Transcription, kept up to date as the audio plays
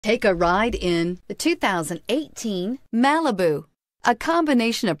Take a ride in the 2018 Malibu. A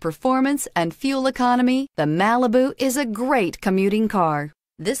combination of performance and fuel economy, the Malibu is a great commuting car.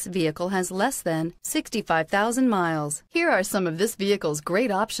 This vehicle has less than 65,000 miles. Here are some of this vehicle's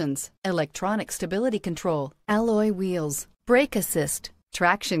great options: electronic stability control, alloy wheels, brake assist,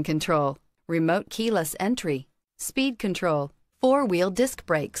 traction control, remote keyless entry, speed control, four-wheel disc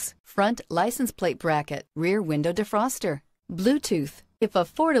brakes, front license plate bracket, rear window defroster, Bluetooth. If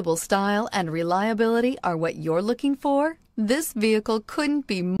affordable style and reliability are what you're looking for, this vehicle couldn't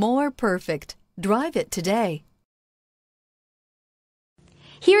be more perfect. Drive it today.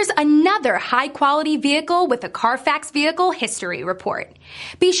 Here's another high-quality vehicle with a Carfax Vehicle History Report.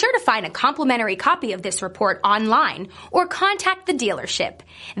 Be sure to find a complimentary copy of this report online or contact the dealership.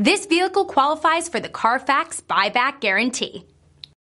 This vehicle qualifies for the Carfax Buyback Guarantee.